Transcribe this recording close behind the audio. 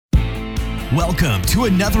Welcome to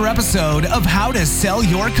another episode of How to Sell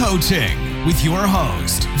Your Coaching with your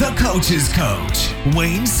host, the Coach's Coach,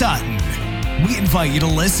 Wayne Sutton. We invite you to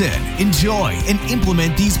listen, enjoy, and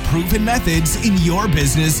implement these proven methods in your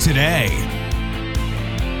business today.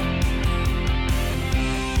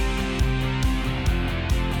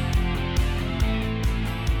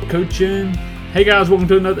 Coaching. Hey guys, welcome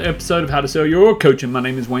to another episode of How to Sell Your Coaching. My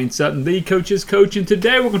name is Wayne Sutton, the Coach's Coach, and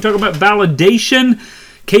today we're going to talk about validation,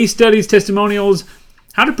 case studies, testimonials,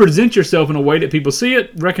 how to present yourself in a way that people see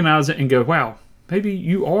it, recognize it, and go, wow, maybe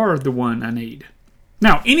you are the one I need.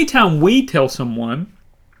 Now, anytime we tell someone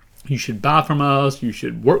you should buy from us, you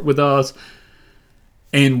should work with us,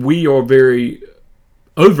 and we are very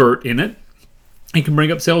overt in it, it can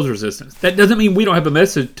bring up sales resistance. That doesn't mean we don't have a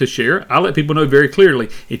message to share. I let people know very clearly,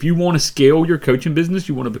 if you want to scale your coaching business,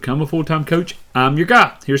 you want to become a full-time coach, I'm your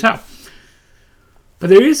guy. Here's how. But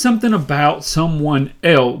there is something about someone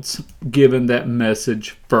else giving that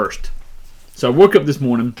message first. So I woke up this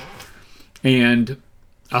morning and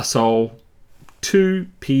I saw two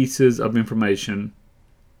pieces of information.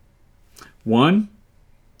 One,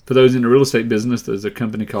 for those in the real estate business, there's a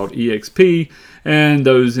company called EXP, and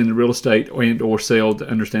those in the real estate and or sales to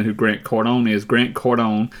understand who Grant Cardone is. Grant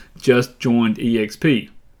Cardone just joined EXP.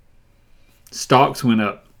 Stocks went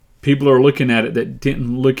up. People are looking at it that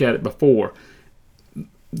didn't look at it before.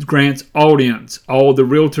 Grant's audience, all the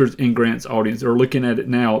realtors in Grant's audience are looking at it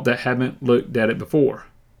now that haven't looked at it before.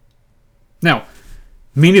 Now,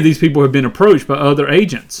 many of these people have been approached by other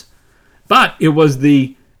agents, but it was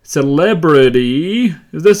the celebrity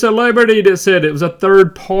that said it was a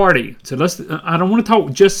third party. So I don't want to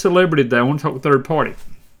talk just celebrity today. I want to talk third party.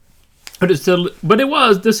 But it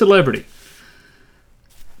was the celebrity.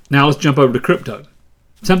 Now let's jump over to crypto.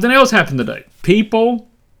 Something else happened today. People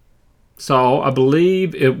saw, I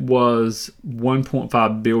believe it was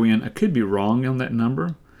 1.5 billion. I could be wrong on that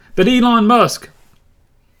number. But Elon Musk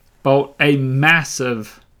bought a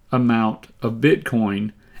massive amount of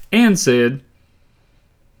Bitcoin and said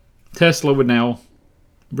Tesla would now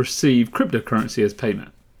receive cryptocurrency as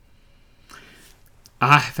payment.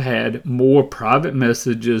 I've had more private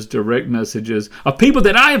messages, direct messages of people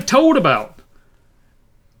that I have told about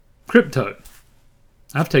crypto.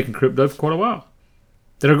 I've taken crypto for quite a while.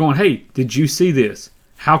 That are going, hey, did you see this?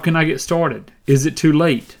 How can I get started? Is it too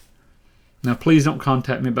late? Now, please don't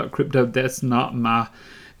contact me about crypto. It's not my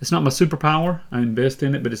superpower. I invest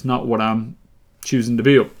in it, but it's not what I'm choosing to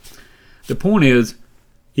build. The point is,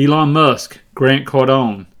 Elon Musk, Grant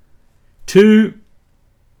Cardone, two,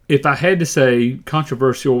 if I had to say,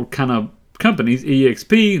 controversial kind of companies,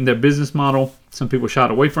 EXP and their business model, some people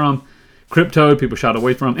shied away from. Crypto, people shied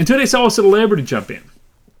away from, until they saw a celebrity jump in.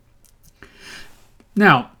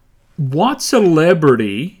 Now, what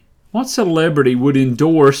celebrity would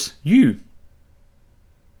endorse you?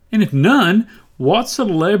 And if none, what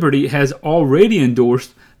celebrity has already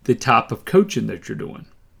endorsed the type of coaching that you're doing?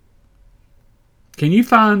 Can you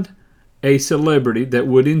find a celebrity that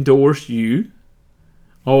would endorse you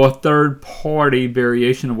or a third-party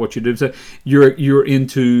variation of what you do? So you're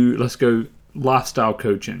into, let's go, lifestyle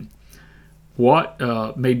coaching. What,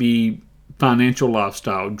 maybe financial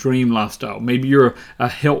lifestyle, dream lifestyle. Maybe you're a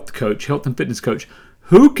health coach, health and fitness coach.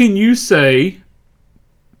 Who can you say,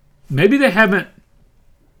 maybe they haven't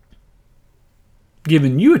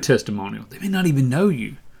given you a testimonial. They may not even know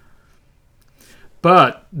you.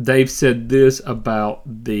 But they've said this about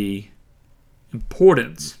the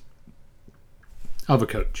importance of a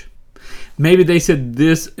coach. Maybe they said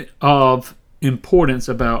this of importance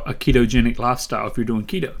about a ketogenic lifestyle if you're doing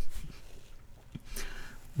keto.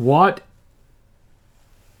 What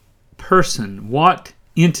person, what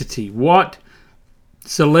entity, what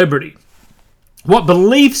celebrity, what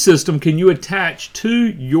belief system can you attach to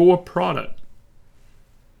your product?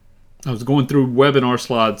 I was going through webinar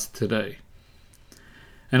slides today,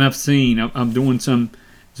 and I'm doing some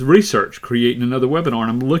research, creating another webinar, and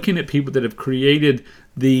I'm looking at people that have created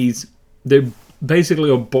these. They basically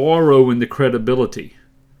are borrowing the credibility.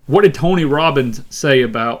 What did Tony Robbins say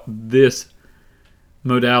about this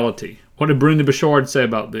modality? What did Brendon Burchard say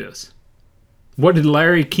about this? What did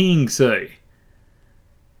Larry King say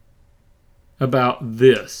about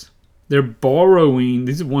this? They're borrowing,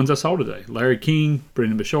 these are the ones I saw today. Larry King,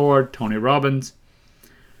 Brendon Burchard, Tony Robbins.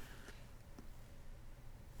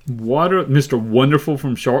 Mr. Wonderful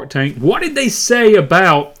from Shark Tank. What did they say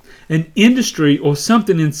about an industry or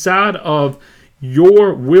something inside of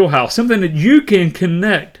your wheelhouse? Something that you can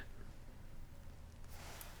connect.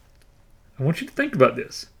 I want you to think about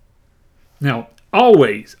this. Now,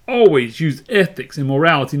 always use ethics and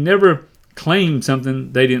morality. Never claim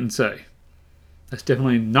something they didn't say. That's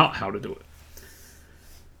definitely not how to do it.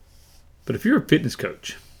 But if you're a fitness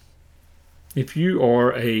coach, if you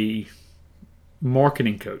are a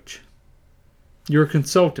marketing coach, you're a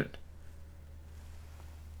consultant,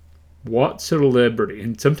 what celebrity,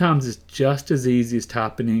 and sometimes it's just as easy as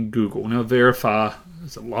typing in Google. Now verify,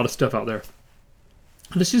 there's a lot of stuff out there.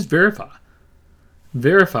 Let's just verify.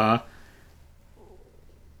 Verify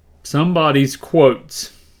somebody's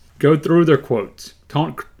quotes. Go through their quotes.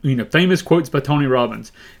 Famous quotes by Tony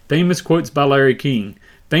Robbins. Famous quotes by Larry King.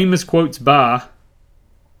 Famous quotes by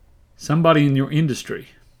somebody in your industry.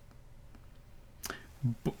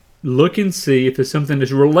 Look and see if there's something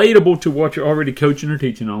that's relatable to what you're already coaching or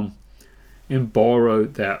teaching on, and borrow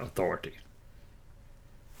that authority.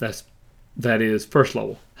 That is first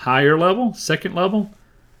level. Higher level, second level,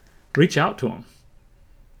 reach out to them.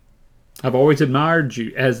 I've always admired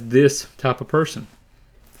you as this type of person.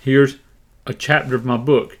 Here's a chapter of my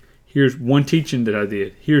book. Here's one teaching that I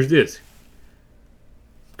did. Here's this.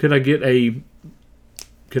 Could I get a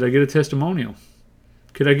testimonial?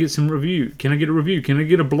 Could I get some review? Can I get a review? Can I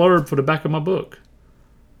get a blurb for the back of my book?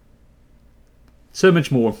 So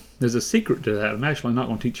much more. There's a secret to that. I'm actually not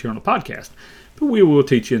going to teach here on the podcast, but we will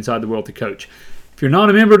teach you inside the Wealthy Coach. If you're not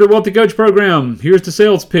a member of the Wealthy Coach program, here's the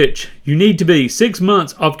sales pitch. You need to be 6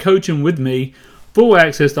 months of coaching with me, full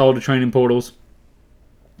access to all the training portals,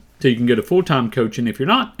 so you can get a full-time coaching. If you're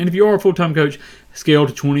not, and if you are a full-time coach, scale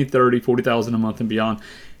to 20, 30, 40,000 a month and beyond.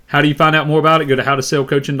 How do you find out more about it? Go to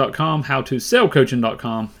howtosellcoaching.com,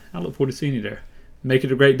 howtosellcoaching.com. I look forward to seeing you there. Make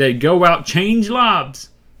it a great day. Go out, change lives,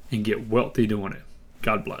 and get wealthy doing it.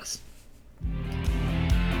 God bless.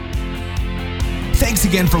 Thanks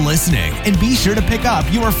again for listening, and be sure to pick up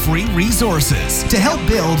your free resources to help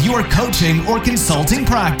build your coaching or consulting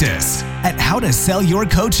practice at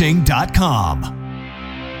howtosellyourcoaching.com.